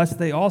them, lest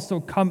they also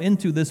come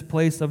into this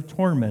place of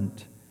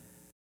torment.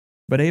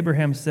 But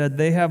Abraham said,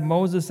 they have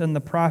Moses and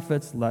the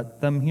prophets,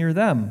 let them hear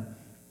them.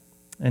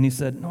 And he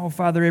said, no,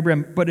 Father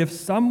Abraham, but if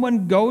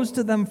someone goes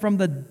to them from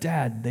the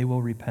dead, they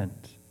will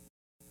repent.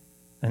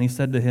 And he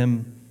said to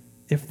him,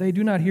 if they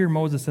do not hear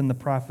Moses and the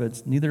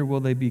prophets, neither will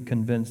they be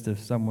convinced if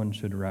someone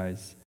should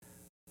rise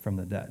from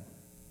the dead.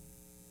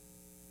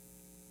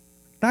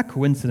 Not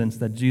coincidence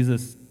that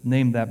Jesus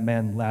named that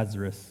man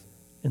Lazarus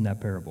in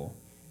that parable.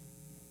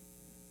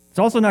 It's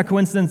also not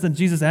coincidence that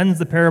Jesus ends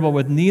the parable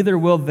with, neither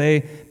will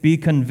they be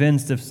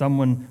convinced if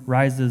someone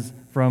rises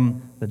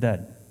from the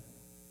dead.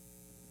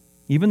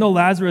 Even though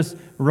Lazarus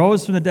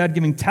rose from the dead,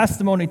 giving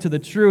testimony to the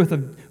truth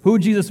of who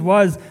Jesus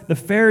was, the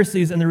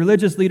Pharisees and the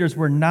religious leaders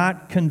were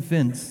not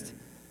convinced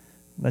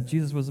that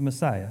Jesus was the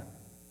Messiah.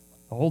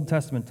 The Old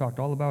Testament talked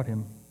all about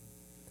him.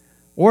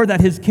 Or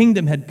that his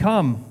kingdom had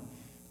come,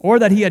 or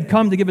that he had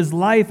come to give his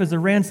life as a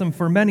ransom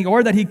for many,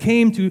 or that he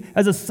came to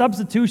as a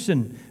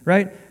substitution,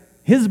 right?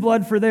 His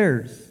blood for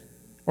theirs,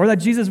 or that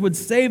Jesus would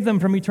save them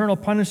from eternal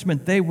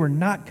punishment. They were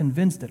not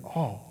convinced at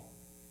all.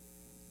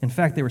 In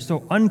fact, they were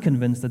so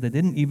unconvinced that they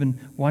didn't even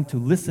want to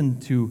listen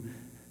to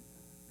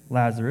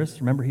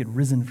Lazarus. Remember, he had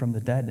risen from the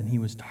dead and he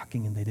was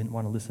talking, and they didn't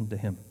want to listen to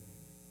him,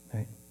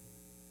 right?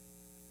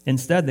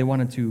 Instead, they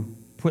wanted to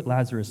put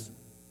Lazarus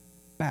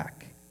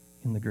back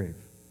in the grave.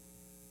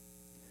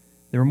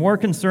 They were more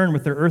concerned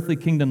with their earthly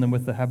kingdom than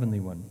with the heavenly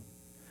one.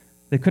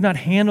 They could not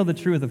handle the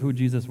truth of who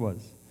Jesus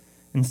was.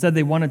 Instead,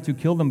 they wanted to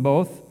kill them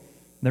both.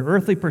 Their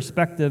earthly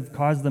perspective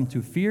caused them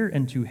to fear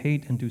and to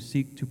hate and to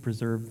seek to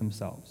preserve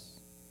themselves.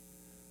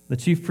 The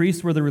chief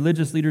priests were the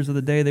religious leaders of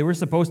the day. They were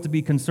supposed to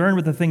be concerned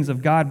with the things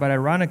of God, but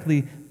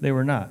ironically, they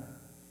were not.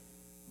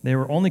 They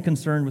were only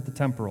concerned with the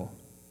temporal.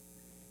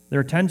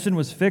 Their attention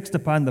was fixed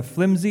upon the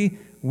flimsy,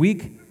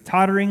 weak,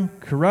 tottering,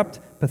 corrupt,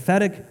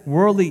 pathetic,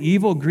 worldly,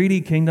 evil,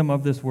 greedy kingdom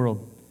of this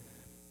world.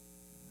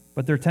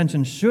 But their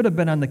attention should have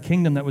been on the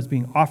kingdom that was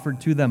being offered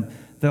to them,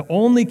 the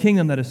only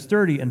kingdom that is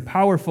sturdy and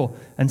powerful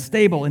and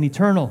stable and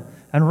eternal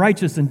and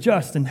righteous and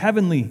just and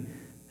heavenly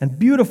and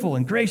beautiful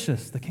and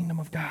gracious, the kingdom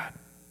of God.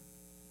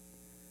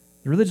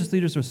 The religious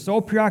leaders were so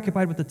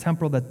preoccupied with the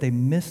temporal that they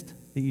missed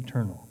the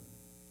eternal.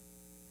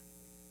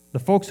 The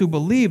folks who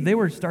believed, they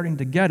were starting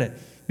to get it,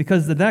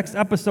 because the next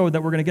episode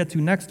that we're going to get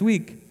to next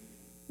week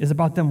is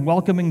about them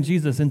welcoming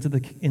Jesus into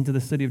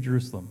the city of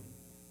Jerusalem,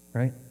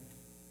 right?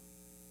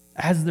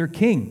 As their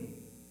king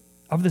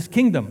of this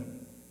kingdom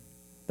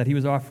that he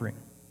was offering.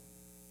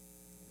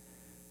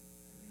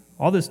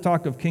 All this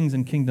talk of kings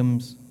and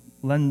kingdoms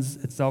lends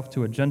itself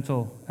to a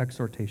gentle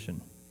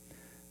exhortation.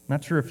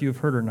 Not sure if you've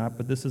heard or not,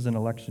 but this is an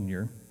election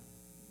year.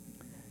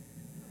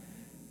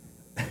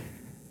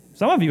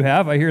 Some of you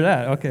have, I hear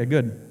that. Okay,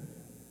 good.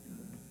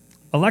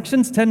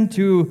 Elections tend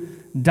to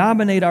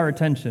dominate our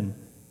attention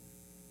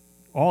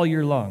all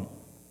year long.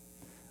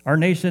 Our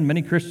nation,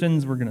 many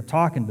Christians, we're going to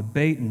talk and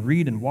debate and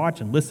read and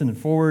watch and listen and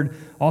forward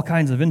all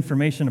kinds of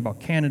information about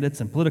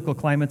candidates and political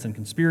climates and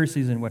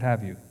conspiracies and what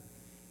have you.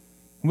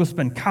 We'll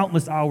spend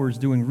countless hours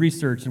doing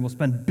research, and we'll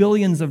spend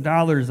billions of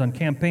dollars on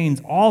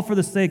campaigns, all for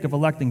the sake of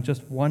electing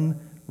just one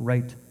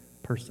right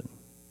person.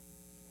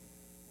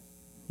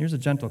 Here's a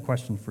gentle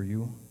question for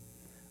you.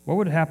 What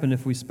would happen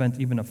if we spent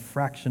even a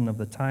fraction of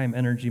the time,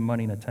 energy,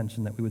 money, and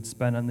attention that we would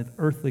spend on the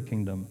earthly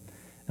kingdom,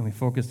 and we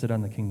focused it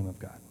on the kingdom of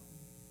God?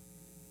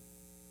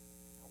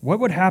 What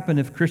would happen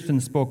if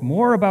Christians spoke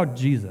more about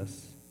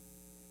Jesus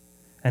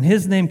and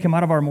his name came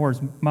out of our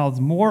mouths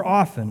more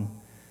often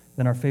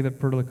than our favorite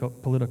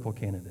political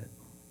candidate?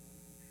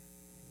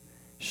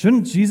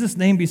 Shouldn't Jesus'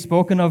 name be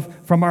spoken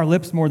of from our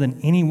lips more than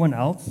anyone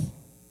else?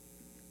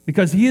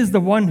 Because he is the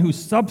one who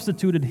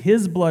substituted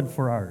his blood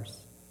for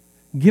ours,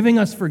 giving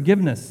us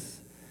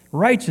forgiveness,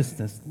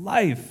 righteousness,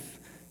 life,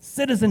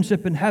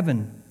 citizenship in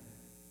heaven.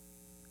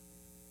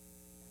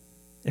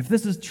 If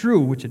this is true,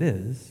 which it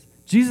is,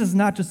 Jesus is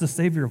not just the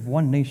Savior of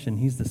one nation,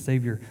 he's the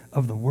Savior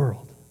of the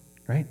world,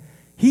 right?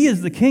 He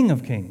is the King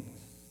of kings,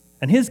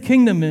 and his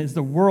kingdom is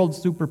the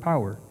world's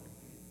superpower.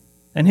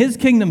 And his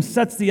kingdom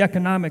sets the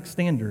economic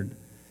standard.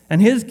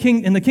 And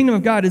the kingdom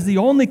of God is the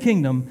only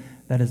kingdom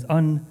that is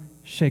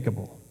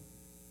unshakable.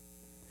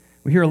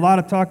 We hear a lot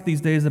of talk these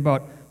days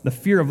about the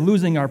fear of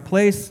losing our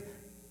place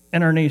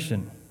and our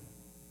nation.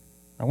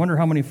 I wonder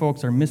how many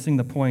folks are missing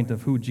the point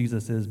of who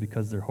Jesus is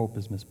because their hope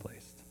is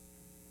misplaced.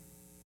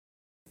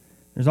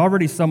 There's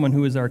already someone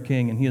who is our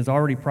king, and he has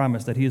already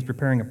promised that he is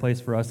preparing a place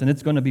for us, and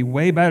it's going to be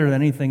way better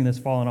than anything this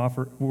fallen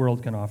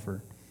world can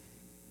offer.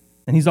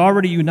 And he's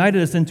already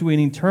united us into an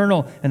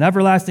eternal and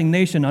everlasting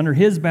nation under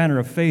his banner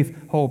of faith,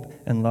 hope,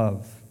 and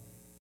love.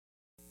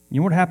 You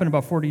know what happened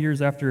about 40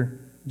 years after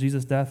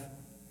Jesus' death?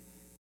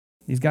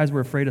 These guys were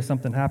afraid of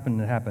something happening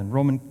that happened.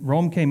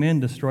 Rome came in,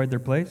 destroyed their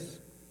place,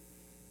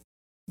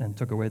 and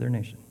took away their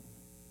nation.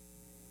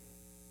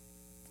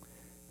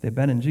 They've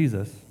been in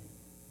Jesus.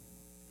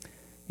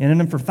 And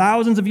then for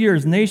thousands of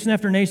years, nation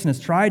after nation has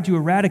tried to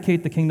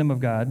eradicate the kingdom of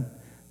God,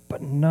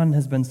 but none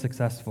has been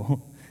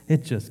successful.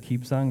 It just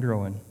keeps on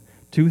growing.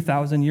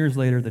 2,000 years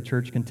later, the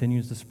church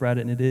continues to spread,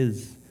 and it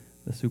is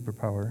the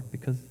superpower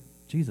because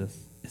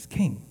Jesus is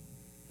king.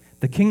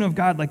 The kingdom of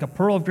God, like a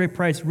pearl of great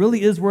price,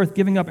 really is worth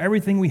giving up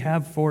everything we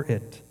have for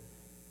it.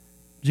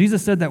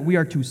 Jesus said that we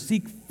are to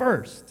seek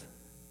first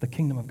the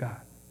kingdom of God.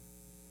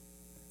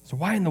 So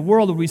why in the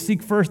world would we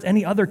seek first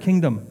any other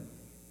kingdom?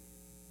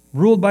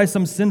 Ruled by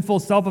some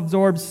sinful,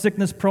 self-absorbed,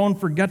 sickness-prone,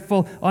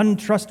 forgetful,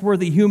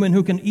 untrustworthy human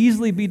who can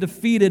easily be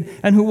defeated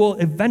and who will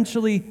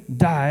eventually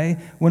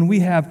die when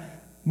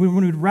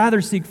we'd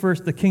rather seek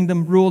first the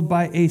kingdom ruled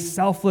by a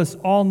selfless,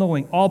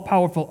 all-knowing,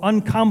 all-powerful,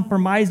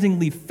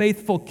 uncompromisingly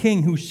faithful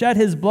king who shed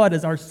his blood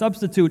as our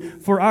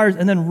substitute for ours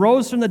and then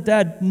rose from the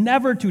dead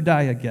never to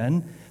die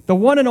again, the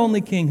one and only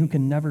king who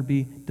can never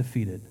be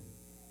defeated.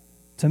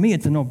 To me,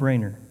 it's a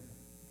no-brainer.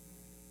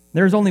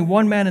 There's only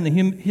one man in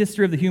the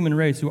history of the human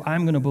race who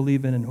I'm going to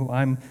believe in and who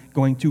I'm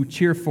going to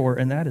cheer for,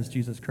 and that is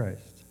Jesus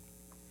Christ.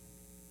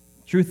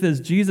 Truth is,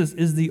 Jesus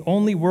is the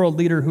only world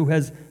leader who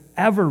has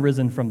ever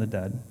risen from the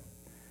dead.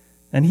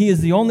 And he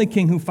is the only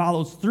king who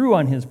follows through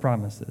on his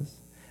promises.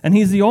 And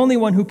he's the only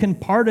one who can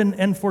pardon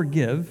and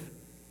forgive.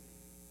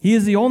 He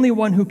is the only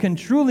one who can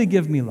truly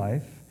give me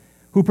life,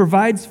 who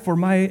provides for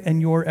my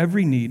and your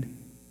every need,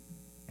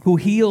 who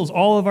heals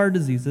all of our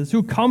diseases,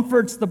 who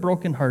comforts the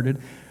brokenhearted,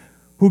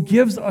 who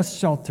gives us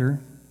shelter.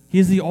 He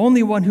is the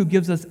only one who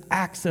gives us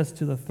access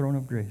to the throne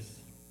of grace.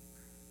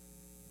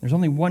 There's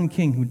only one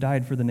king who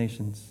died for the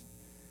nations.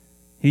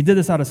 He did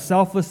this out of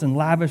selfless and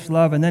lavish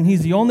love, and then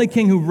he's the only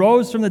king who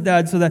rose from the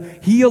dead so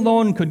that he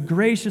alone could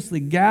graciously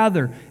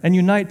gather and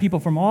unite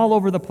people from all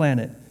over the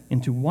planet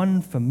into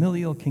one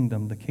familial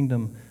kingdom, the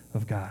kingdom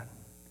of God.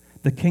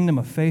 The kingdom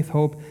of faith,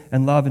 hope,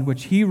 and love in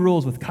which he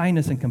rules with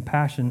kindness and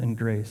compassion and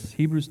grace.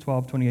 Hebrews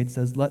 12:28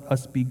 says, "Let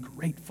us be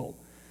grateful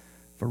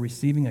for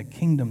receiving a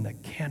kingdom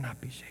that cannot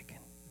be shaken.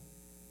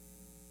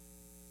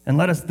 And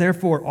let us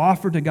therefore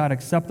offer to God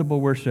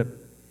acceptable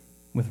worship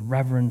with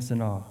reverence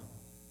and awe."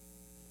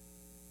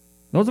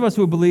 Those of us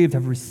who have believed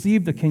have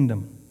received the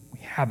kingdom. We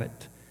have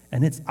it,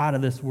 and it's out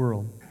of this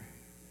world.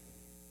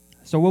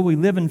 So will we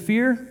live in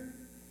fear,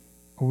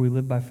 or will we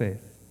live by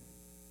faith?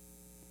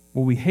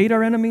 Will we hate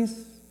our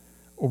enemies,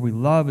 or will we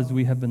love as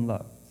we have been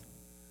loved?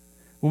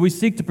 Will we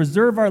seek to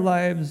preserve our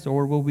lives,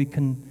 or will we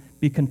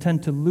be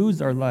content to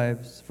lose our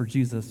lives for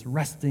Jesus,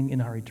 resting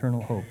in our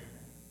eternal hope?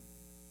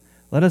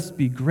 Let us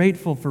be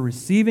grateful for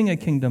receiving a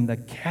kingdom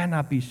that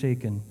cannot be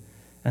shaken,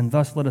 and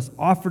thus let us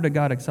offer to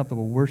God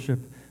acceptable worship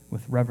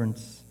with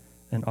reverence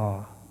and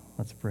awe.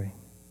 Let's pray.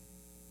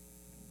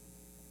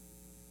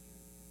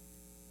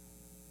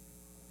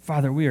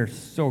 Father, we are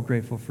so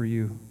grateful for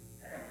you.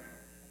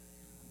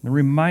 The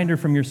reminder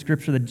from your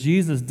scripture that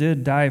Jesus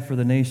did die for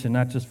the nation,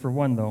 not just for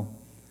one, though,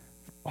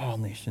 for all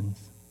nations,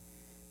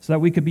 so that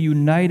we could be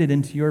united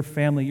into your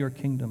family, your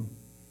kingdom,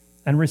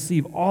 and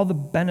receive all the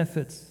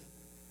benefits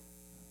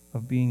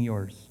of being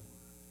yours.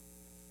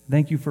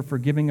 Thank you for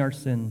forgiving our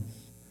sins,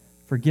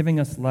 for giving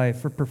us life,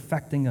 for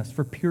perfecting us,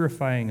 for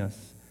purifying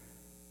us,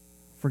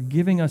 for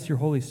giving us your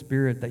Holy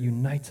Spirit that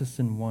unites us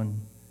in one,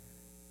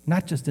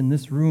 not just in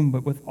this room,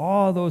 but with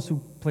all those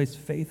who place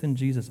faith in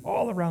Jesus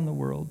all around the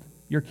world.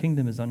 Your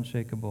kingdom is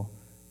unshakable,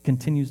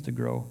 continues to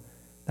grow.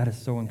 That is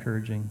so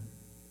encouraging.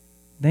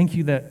 Thank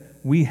you that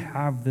we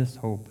have this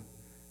hope,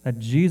 that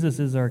Jesus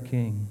is our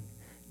King.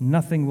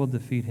 Nothing will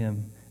defeat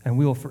him, and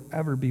we will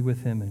forever be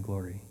with him in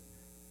glory.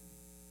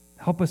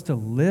 Help us to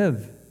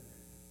live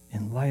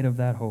in light of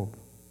that hope.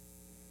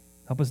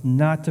 Help us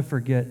not to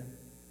forget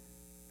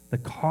the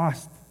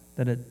cost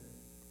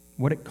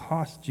what it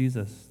cost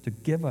Jesus to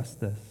give us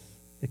this.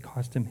 It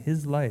cost him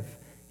his life.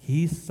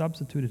 He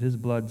substituted his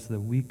blood so that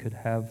we could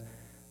have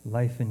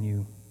life in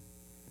you.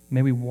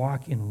 May we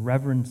walk in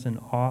reverence and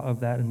awe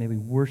of that, and may we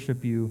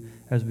worship you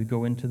as we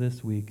go into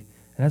this week.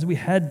 And as we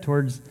head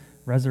towards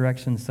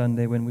Resurrection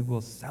Sunday, when we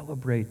will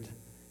celebrate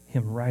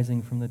him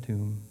rising from the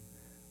tomb,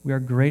 we are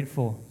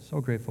grateful,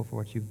 so grateful for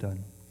what you've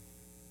done.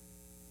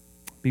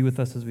 Be with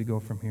us as we go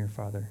from here,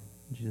 Father.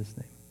 In Jesus'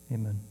 name,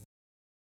 amen.